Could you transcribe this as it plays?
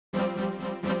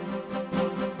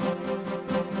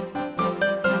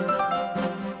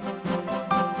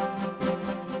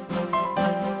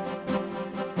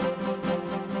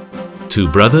Two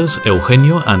brothers,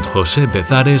 Eugenio and José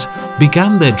Bezares,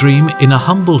 began their dream in a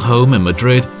humble home in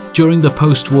Madrid during the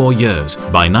post-war years.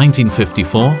 By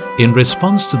 1954, in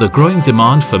response to the growing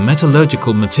demand for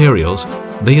metallurgical materials,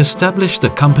 they established the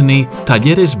company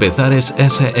Talleres Bezares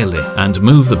SA and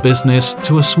moved the business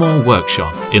to a small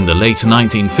workshop. In the late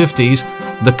 1950s,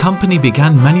 the company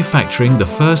began manufacturing the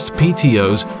first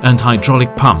PTOs and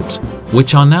hydraulic pumps,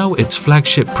 which are now its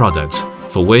flagship products,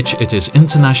 for which it is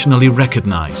internationally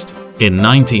recognized. In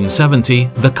 1970,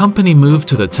 the company moved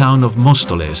to the town of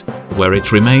Móstoles, where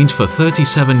it remained for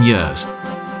 37 years.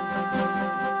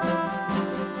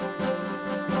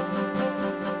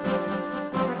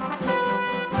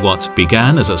 What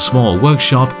began as a small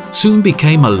workshop soon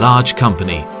became a large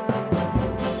company.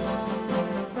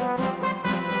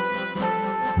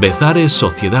 Bezares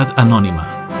Sociedad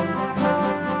Anónima.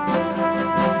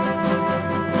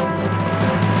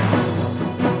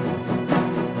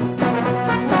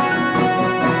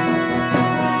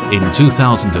 In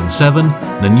 2007,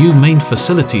 the new main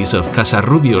facilities of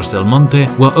Casarrubios del Monte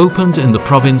were opened in the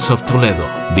province of Toledo.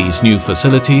 These new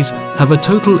facilities have a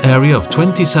total area of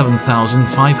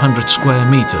 27,500 square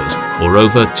meters, or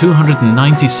over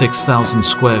 296,000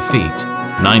 square feet.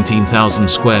 19,000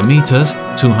 square meters,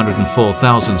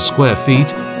 204,000 square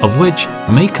feet, of which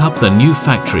make up the new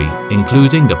factory,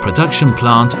 including a production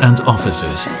plant and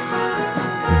offices.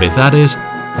 Bezares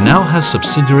now has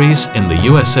subsidiaries in the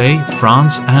USA,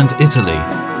 France and Italy,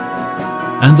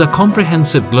 and a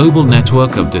comprehensive global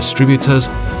network of distributors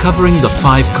covering the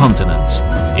 5 continents,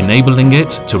 enabling it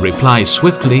to reply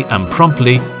swiftly and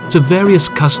promptly to various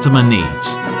customer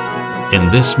needs. In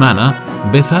this manner,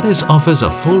 Bezares offers a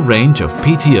full range of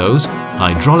PTOs,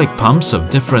 hydraulic pumps of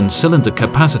different cylinder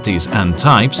capacities and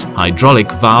types, hydraulic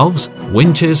valves,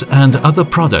 winches and other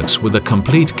products with a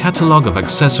complete catalogue of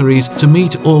accessories to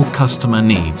meet all customer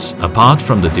needs. Apart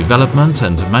from the development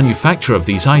and manufacture of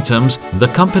these items, the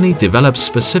company develops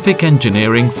specific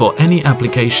engineering for any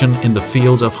application in the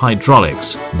field of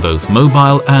hydraulics, both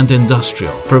mobile and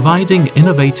industrial, providing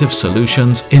innovative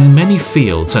solutions in many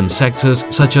fields and sectors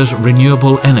such as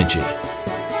renewable energy.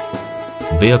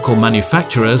 Vehicle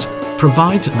manufacturers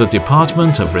provide the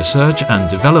Department of Research and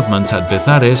Development at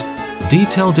Bezares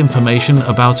detailed information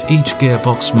about each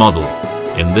gearbox model.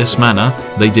 In this manner,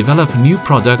 they develop new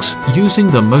products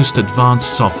using the most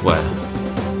advanced software.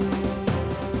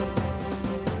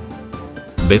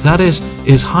 Bezares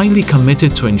is highly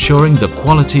committed to ensuring the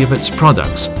quality of its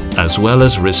products, as well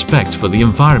as respect for the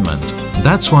environment.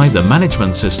 That's why the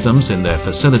management systems in their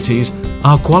facilities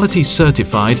are quality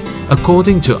certified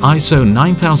according to ISO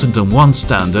 9001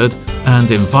 standard and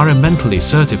environmentally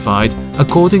certified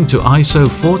according to ISO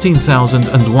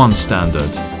 14001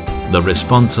 standard. The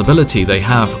responsibility they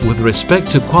have with respect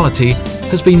to quality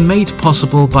has been made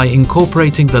possible by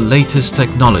incorporating the latest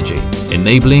technology,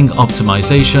 enabling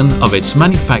optimization of its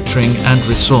manufacturing and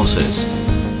resources.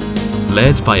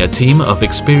 Led by a team of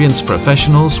experienced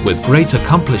professionals with great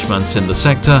accomplishments in the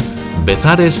sector,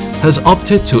 Bezares has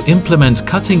opted to implement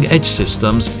cutting-edge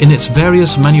systems in its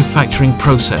various manufacturing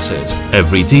processes.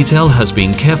 Every detail has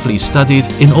been carefully studied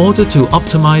in order to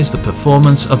optimize the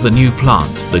performance of the new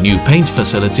plant. The new paint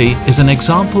facility is an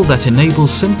example that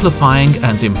enables simplifying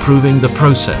and improving the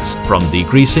process, from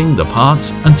degreasing the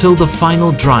parts until the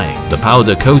final drying. The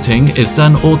powder coating is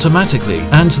done automatically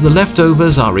and the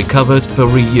leftovers are recovered for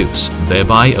reuse,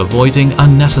 thereby avoiding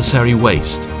unnecessary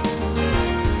waste.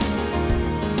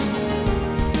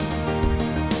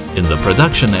 In the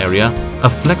production area, a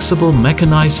flexible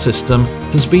mechanized system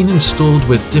has been installed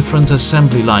with different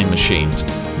assembly line machines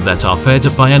that are fed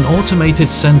by an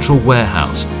automated central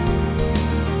warehouse,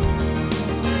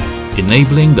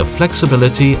 enabling the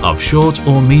flexibility of short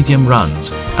or medium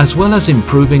runs, as well as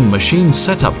improving machine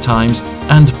setup times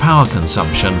and power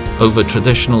consumption over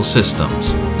traditional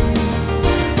systems.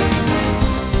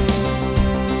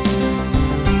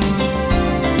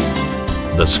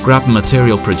 The scrap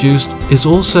material produced is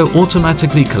also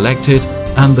automatically collected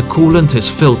and the coolant is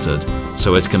filtered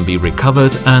so it can be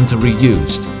recovered and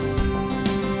reused.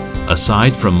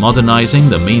 Aside from modernizing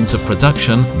the means of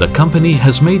production, the company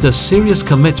has made a serious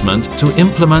commitment to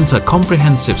implement a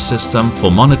comprehensive system for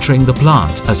monitoring the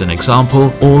plant. As an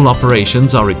example, all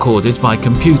operations are recorded by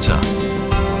computer.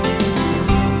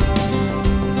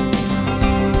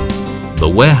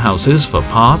 The warehouses for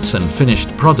parts and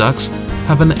finished products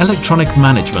have an electronic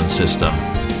management system.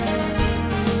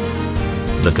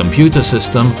 The computer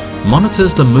system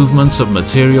monitors the movements of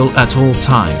material at all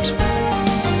times.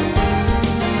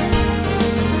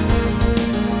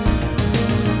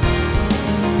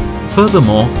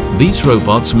 Furthermore, these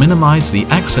robots minimize the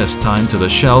access time to the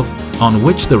shelf on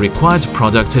which the required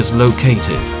product is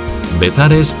located.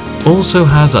 Bezares also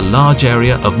has a large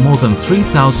area of more than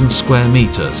 3,000 square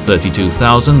meters,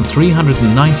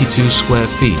 32,392 square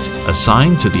feet,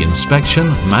 assigned to the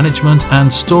inspection, management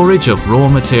and storage of raw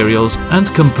materials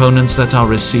and components that are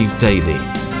received daily.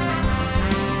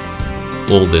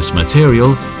 All this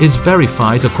material is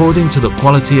verified according to the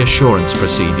quality assurance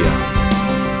procedure.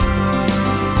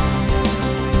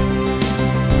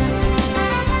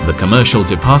 The commercial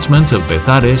department of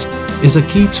Bezares is a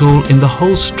key tool in the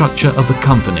whole structure of the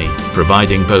company,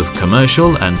 providing both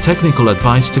commercial and technical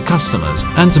advice to customers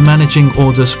and managing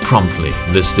orders promptly.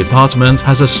 This department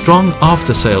has a strong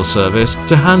after-sales service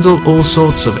to handle all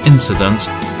sorts of incidents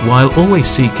while always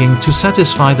seeking to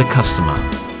satisfy the customer.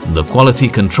 The quality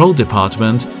control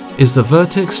department is the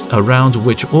vertex around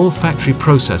which all factory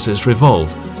processes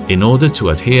revolve in order to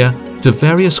adhere to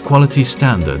various quality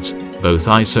standards, both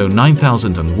ISO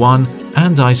 9001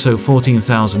 and ISO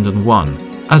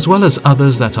 14001, as well as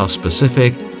others that are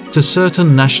specific to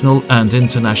certain national and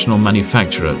international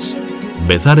manufacturers.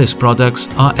 Bezares products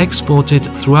are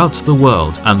exported throughout the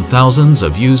world and thousands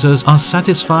of users are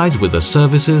satisfied with the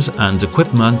services and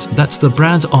equipment that the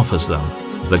brand offers them.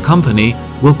 The company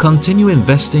will continue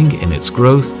investing in its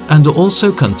growth and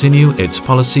also continue its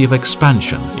policy of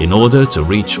expansion in order to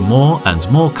reach more and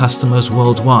more customers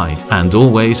worldwide, and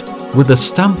always with the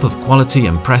stamp of quality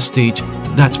and prestige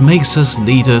that makes us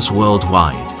leaders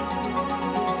worldwide.